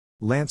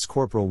Lance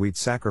Corporal Wheat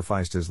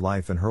sacrificed his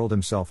life and hurled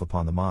himself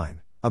upon the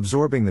mine,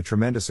 absorbing the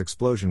tremendous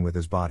explosion with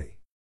his body.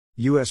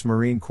 U.S.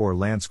 Marine Corps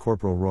Lance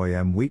Corporal Roy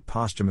M. Wheat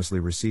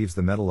posthumously receives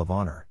the Medal of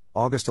Honor,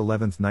 August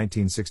 11,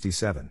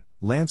 1967.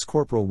 Lance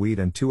Corporal Wheat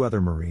and 2 other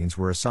Marines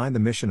were assigned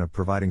the mission of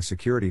providing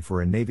security for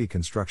a Navy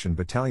construction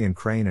battalion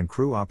crane and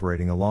crew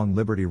operating along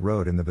Liberty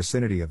Road in the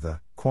vicinity of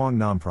the Quang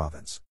Nam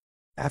province.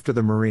 After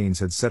the Marines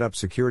had set up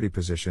security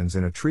positions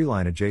in a tree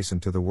line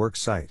adjacent to the work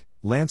site,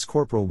 Lance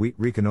Corporal Wheat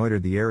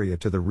reconnoitered the area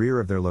to the rear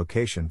of their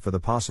location for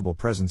the possible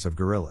presence of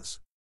guerrillas.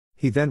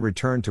 He then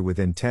returned to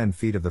within 10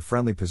 feet of the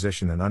friendly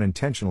position and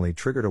unintentionally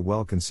triggered a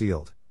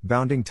well-concealed,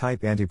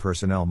 bounding-type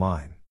anti-personnel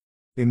mine.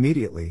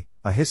 Immediately,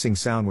 a hissing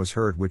sound was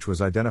heard which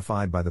was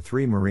identified by the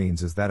 3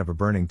 Marines as that of a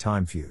burning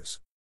time fuse.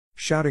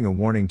 Shouting a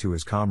warning to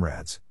his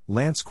comrades,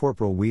 Lance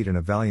Corporal Wheat in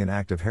a valiant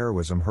act of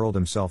heroism hurled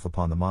himself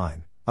upon the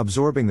mine,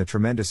 absorbing the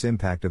tremendous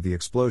impact of the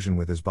explosion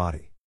with his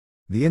body.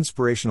 The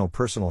inspirational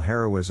personal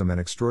heroism and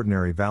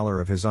extraordinary valor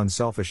of his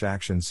unselfish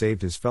action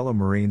saved his fellow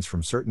Marines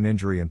from certain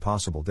injury and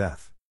possible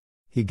death.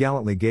 He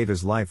gallantly gave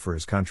his life for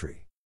his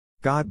country.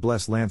 God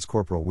bless Lance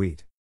Corporal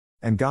Wheat.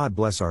 And God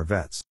bless our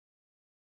vets.